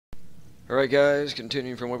Alright guys,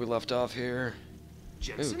 continuing from where we left off here.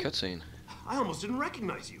 Jensen? Ooh, cutscene. I almost didn't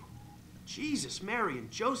recognize you. Jesus, Mary and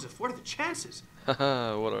Joseph, what are the chances?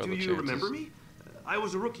 Haha, what are the chances? Do you remember me? I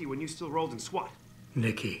was a rookie when you still rolled in SWAT.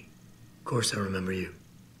 Nikki. Of course I remember you.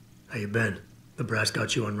 How you been? The brass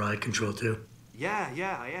got you on ride control too? Yeah,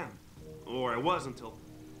 I am. Or I was until...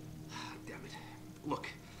 Damn it. Look,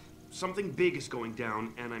 something big is going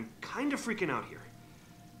down, and I'm kind of freaking out here.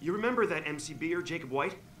 You remember that MCBer, Jacob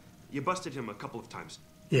White? You busted him a couple of times.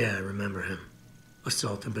 Yeah, I remember him.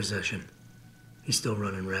 Assault and possession. He's still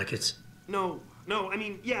running rackets? No, I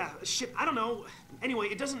mean, yeah, shit, I don't know. Anyway,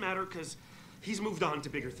 it doesn't matter, because he's moved on to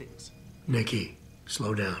bigger things. Nikki,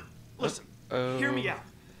 slow down. Listen, hear me out.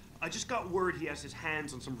 I just got word he has his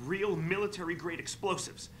hands on some real military-grade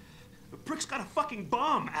explosives. The prick's got a fucking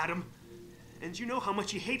bomb, Adam. And you know how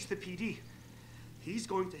much he hates the PD. He's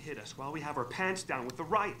going to hit us while we have our pants down with the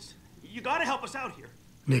riots. You gotta help us out here.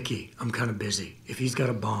 Nikki, I'm kinda busy. If he's got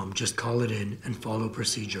a bomb, just call it in and follow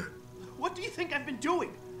procedure. What do you think I've been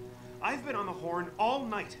doing? I've been on the horn all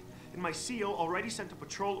night, and my CO already sent a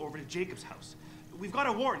patrol over to Jacob's house. We've got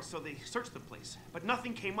a warrant, so they searched the place, but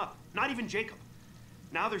nothing came up, not even Jacob.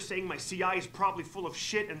 Now they're saying my CI is probably full of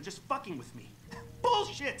shit and just fucking with me.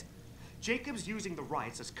 Bullshit! Jacob's using the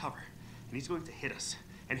riots as cover, and he's going to hit us,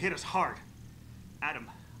 and hit us hard. Adam,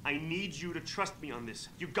 I need you to trust me on this.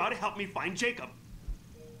 You gotta help me find Jacob.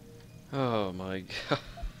 Oh my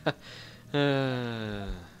god.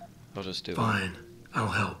 I'll just do it. Fine, I'll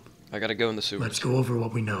help. I gotta go in the sewers. Let's go over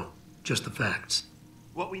what we know. Just the facts.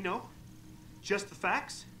 What we know? Just the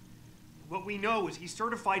facts? What we know is he's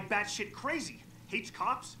certified batshit crazy, hates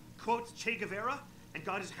cops, quotes Che Guevara, and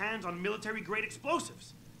got his hands on military-grade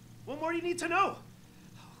explosives. What more do you need to know?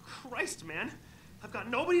 Oh, Christ, man. I've got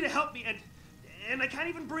nobody to help me, and I can't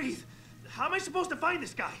even breathe. How am I supposed to find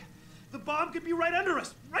this guy? The bomb could be right under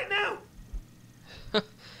us, right now!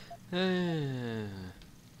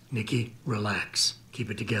 Nikki, relax.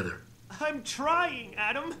 Keep it together. I'm trying,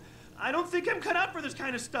 Adam. I don't think I'm cut out for this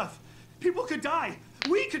kind of stuff. People could die.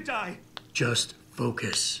 We could die. Just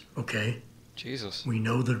focus, okay? Jesus. We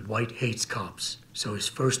know that White hates cops, so his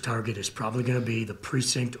first target is probably gonna be the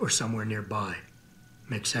precinct or somewhere nearby.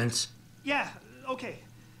 Make sense? Yeah, okay.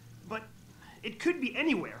 But it could be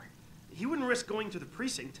anywhere. He wouldn't risk going to the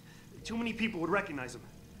precinct. Too many people would recognize him.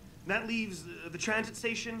 That leaves the transit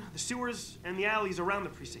station, the sewers, and the alleys around the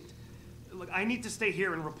precinct. Look, I need to stay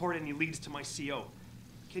here and report any leads to my CO.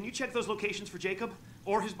 Can you check those locations for Jacob?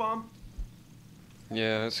 Or his bomb?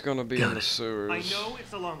 Yeah, it's gonna be in the sewers. I know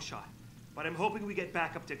it's a long shot, but I'm hoping we get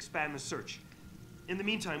backup to expand the search. In the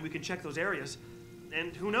meantime, we can check those areas,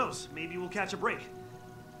 and who knows, maybe we'll catch a break.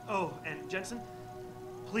 Oh, and Jensen,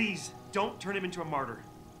 please don't turn him into a martyr.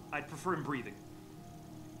 I'd prefer him breathing.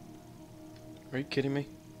 Are you kidding me?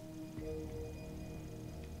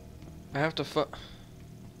 I have to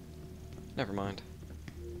Never mind.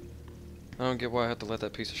 I don't get why I have to let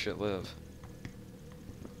that piece of shit live.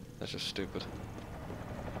 That's just stupid.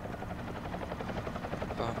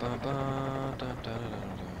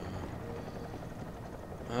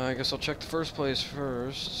 I guess I'll check the first place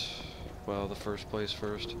first. Well, the first place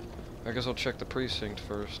first. I guess I'll check the precinct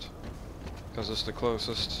first. Because it's the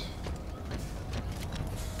closest.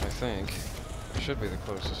 I think. It should be the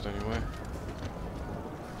closest anyway.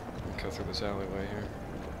 Cut through this alleyway here.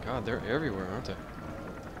 God, they're everywhere, aren't they?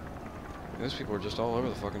 These people are just all over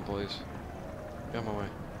the fucking place. Get out of my way.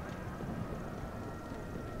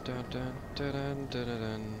 Dun dun dun dun dun dun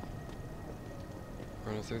dun.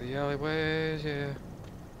 Running through the alleyways, yeah.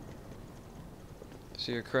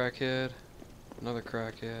 See a crackhead. Another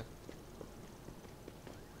crackhead.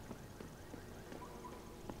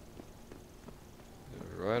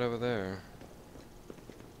 Right over there.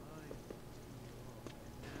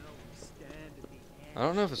 I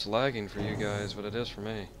don't know if it's lagging for you guys, but it is for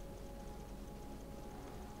me.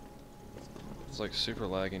 It's like super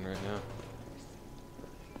lagging right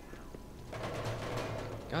now.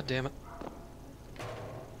 God damn it.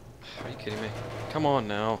 Are you kidding me? Come on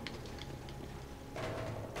now.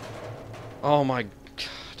 Oh my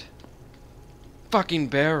god. Fucking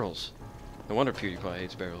barrels. No wonder PewDiePie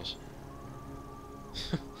hates barrels.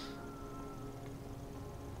 Are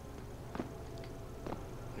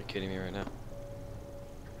you kidding me right now?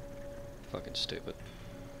 Fucking stupid.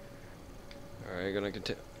 Alright, gonna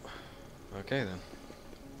continue. Okay then.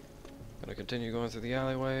 Gonna continue going through the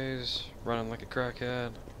alleyways, running like a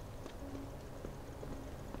crackhead.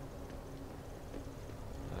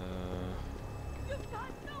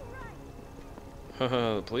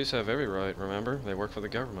 The police have every right, remember? They work for the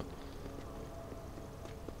government.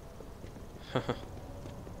 I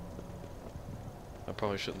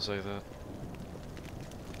probably shouldn't say that.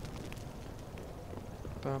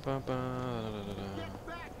 Ba, ba, ba, da, da, da, da. Get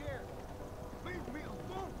back here! Leave me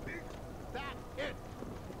alone, bitch! That's it!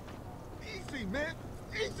 Easy, man!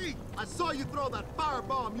 Easy! I saw you throw that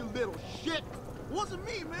firebomb, you little shit! Wasn't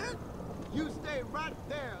me, man! You stay right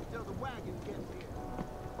there until the wagon gets here.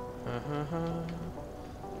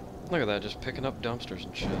 Look at that, just picking up dumpsters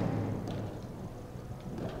and shit.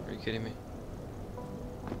 Are you kidding me?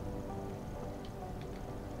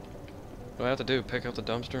 What do I have to do? Pick up the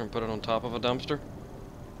dumpster and put it on top of a dumpster?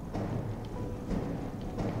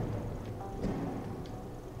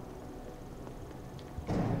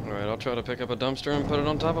 Alright, I'll try to pick up a dumpster and put it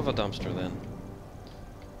on top of a dumpster then.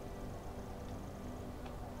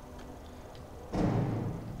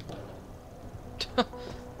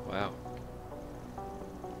 Wow.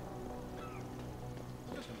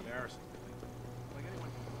 Just embarrassing. Like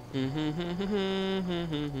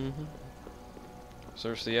anyone.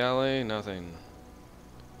 Search the alley, nothing.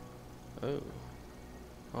 Oh.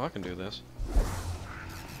 Oh, I can do this.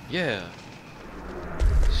 Yeah!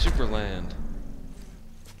 Superland.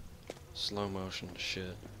 Slow motion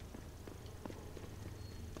shit.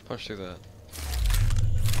 Punch through that.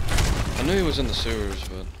 I knew he was in the sewers,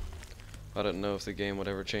 but I didn't know if the game would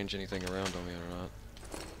ever change anything around on me or not.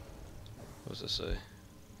 What does this say?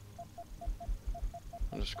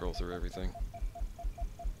 I'll just scroll through everything.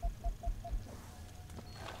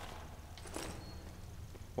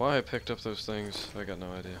 Why I picked up those things, I got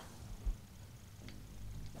no idea.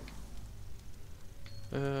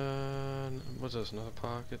 What's this? Another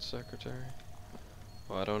pocket secretary?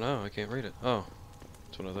 Well, I don't know. I can't read it. Oh,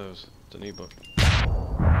 it's one of those. It's an e-book.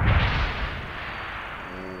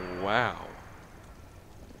 Wow.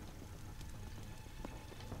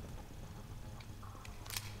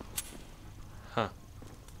 Huh.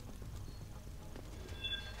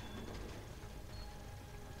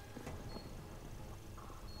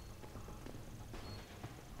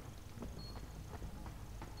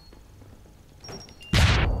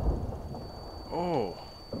 Oh.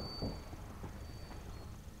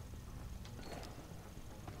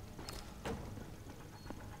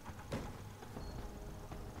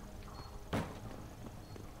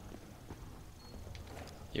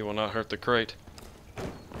 You will not hurt the crate. Who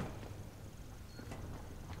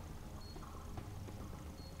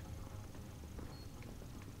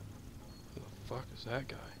the fuck is that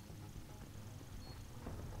guy?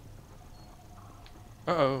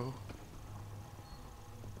 Uh-oh.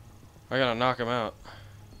 I gotta knock him out.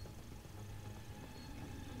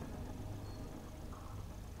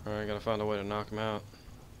 Alright, I gotta find a way to knock him out.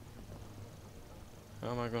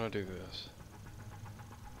 How am I gonna do this?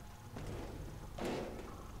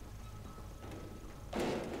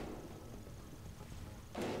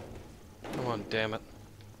 Come on, damn it.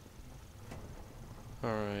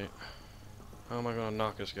 Alright. How am I gonna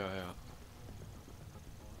knock this guy out?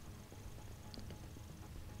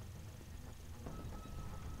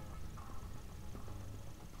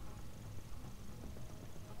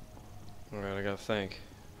 Alright, I gotta think.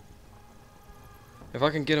 If I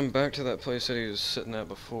can get him back to that place that he was sitting at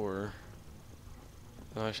before,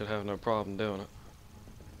 then I should have no problem doing it.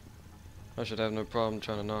 I should have no problem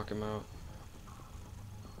trying to knock him out.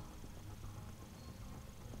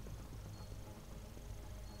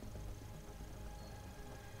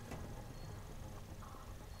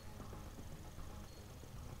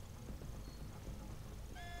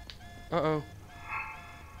 Uh-oh.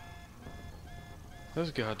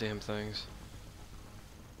 Those goddamn things.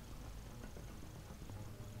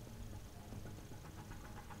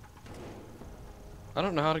 I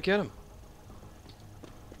don't know how to get him.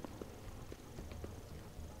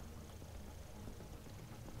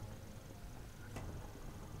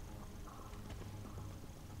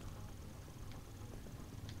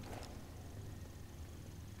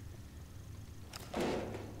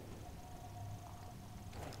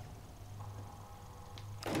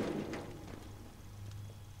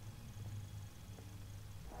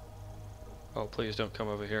 Oh, please don't come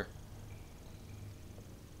over here.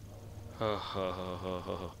 Come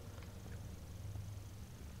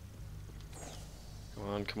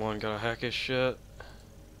on, come on, gotta hack his shit.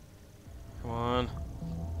 Come on.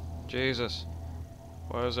 Jesus.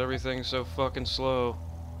 Why is everything so fucking slow?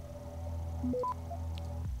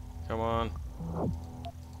 Come on.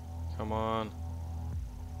 Come on.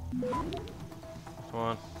 Come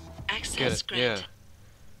on. Access Get it. granted.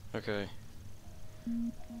 Yeah. Okay.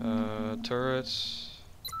 Turrets.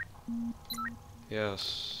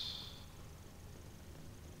 Yes.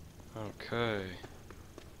 Okay.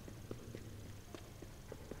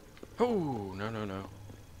 Oh, no, no, no.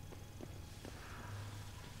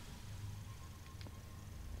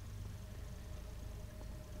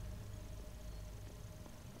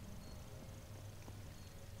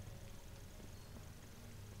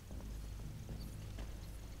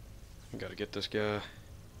 Gotta get this guy.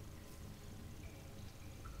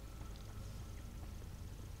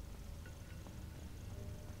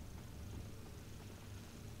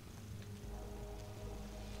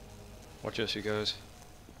 Watch this, you guys.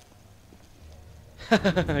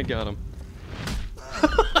 I got him.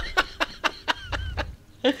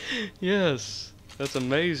 Yes, that's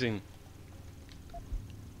amazing.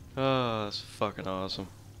 Ah, that's fucking awesome.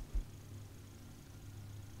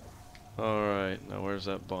 Alright, now where's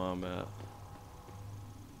that bomb at?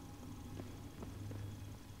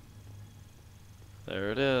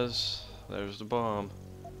 There it is. There's the bomb.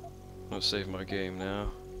 I'm gonna save my game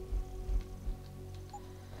now,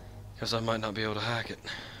 because I might not be able to hack it.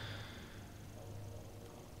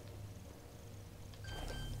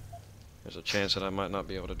 There's a chance that I might not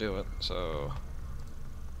be able to do it, so...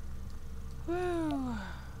 Woo!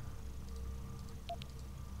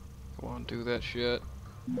 Go on, do that shit.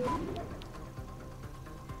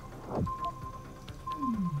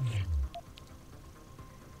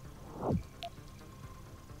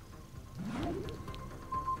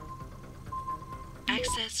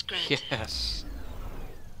 Access granted. Yes!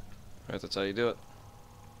 Alright, that's how you do it.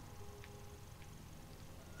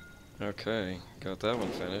 Okay, got that one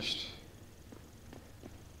finished.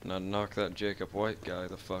 Now knock that Jacob White guy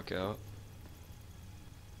the fuck out.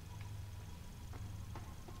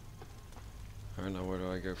 Alright, now where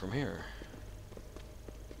do I go from here?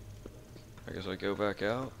 I guess I go back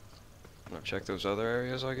out. And I'll check those other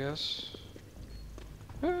areas, I guess.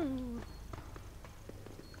 Woo.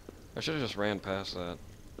 I should have just ran past that.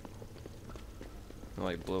 And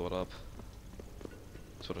like blew it up.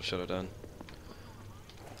 That's what I should have done.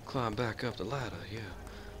 Climb back up the ladder, yeah.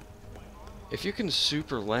 If you can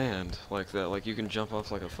super land like that, like you can jump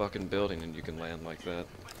off like a fucking building and you can land like that,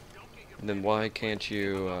 then why can't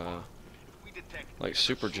you, like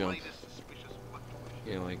super jump?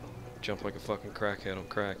 You know, like jump like a fucking crackhead on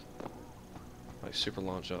crack. Like super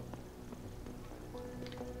launch up.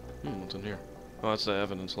 What's in here? Oh, that's the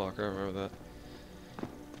evidence locker, I remember that.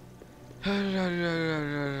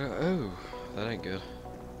 Oh, that ain't good.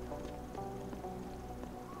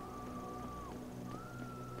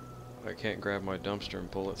 I can't grab my dumpster and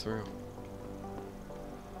pull it through.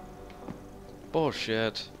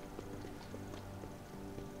 Bullshit.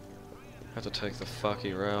 I have to take the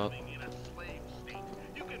fucky route.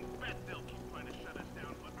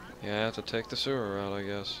 Yeah, I have to take the sewer route, I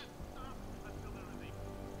guess.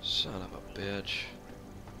 Son of a bitch.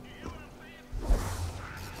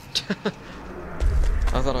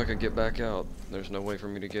 I thought I could get back out. There's no way for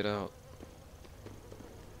me to get out.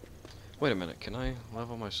 Wait a minute, can I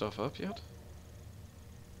level myself up yet?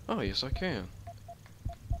 Oh, yes I can.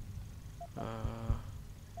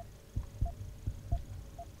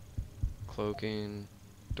 Cloaking,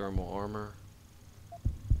 thermal armor,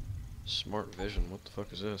 smart vision, what the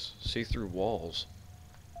fuck is this? See through walls.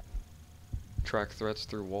 Track threats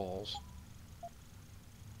through walls.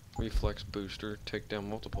 Reflex booster, take down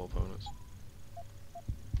multiple opponents.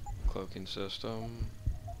 Cloaking system.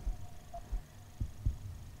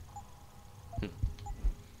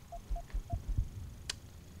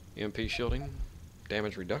 EMP shielding,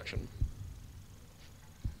 damage reduction.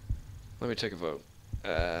 Let me take a vote.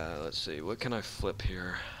 Let's see, what can I flip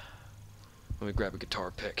here? Let me grab a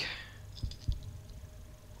guitar pick.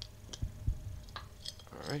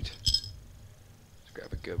 Alright. Let's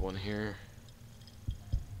grab a good one here.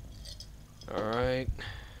 Alright.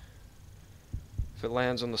 If it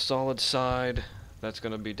lands on the solid side, that's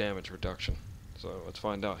gonna be damage reduction. So let's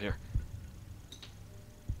find out here.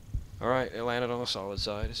 Alright, it landed on the solid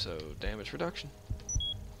side, so damage reduction.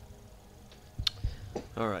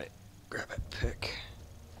 Alright, grab that pick.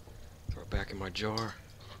 Throw it back in my jar.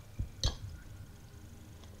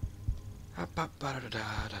 I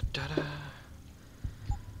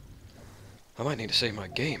might need to save my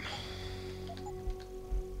game.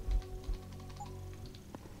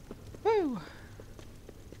 Woo!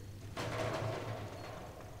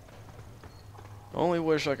 Only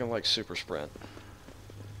wish I can like super sprint.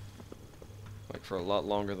 Like for a lot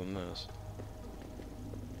longer than this.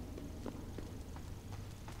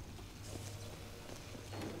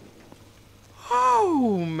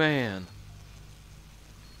 Oh man.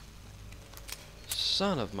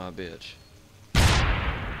 Son of my bitch.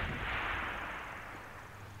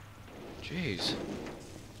 Jeez.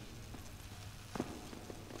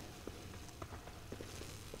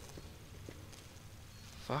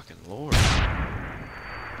 Fucking Lord.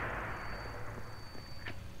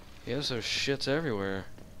 Yes, there's shits everywhere.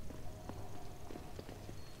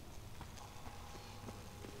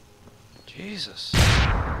 Jesus.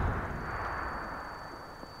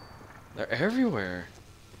 They're everywhere.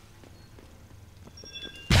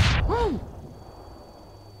 Woo!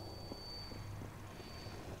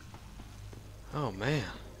 Oh man.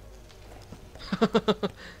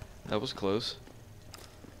 That was close.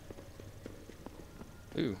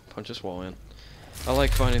 Ooh, punch this wall in. I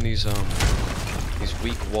like finding these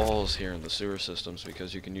weak walls here in the sewer systems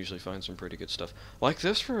because you can usually find some pretty good stuff. Like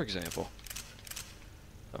this, for example.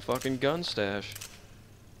 A fucking gun stash.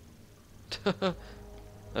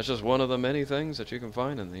 That's just one of the many things that you can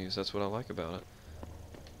find in these. That's what I like about it.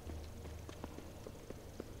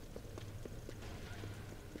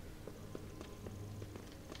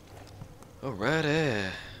 Alrighty.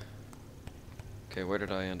 Okay, where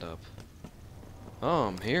did I end up? Oh,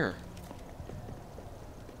 I'm here.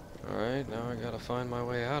 Alright, now I gotta find my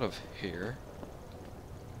way out of here.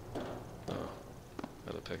 Oh,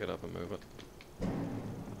 gotta pick it up and move it.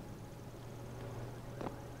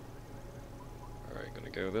 Alright, gonna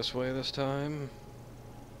go this way this time.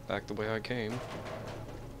 Back the way I came.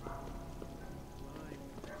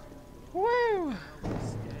 Woo!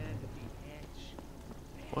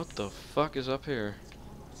 What the fuck is up here?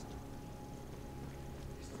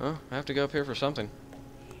 Huh? I have to go up here for something.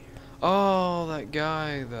 Oh, that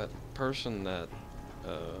guy, that person that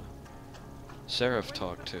Seraph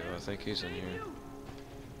talked to. I think he's in here.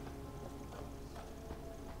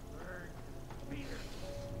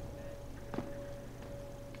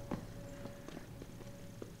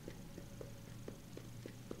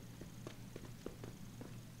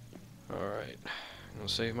 Alright. I'm gonna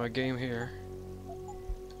save my game here.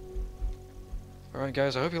 Alright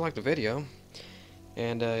guys, I hope you liked the video.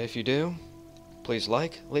 And if you do, please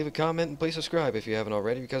like, leave a comment, and please subscribe if you haven't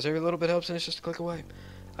already, because every little bit helps and it's just a click away.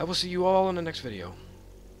 I will see you all in the next video.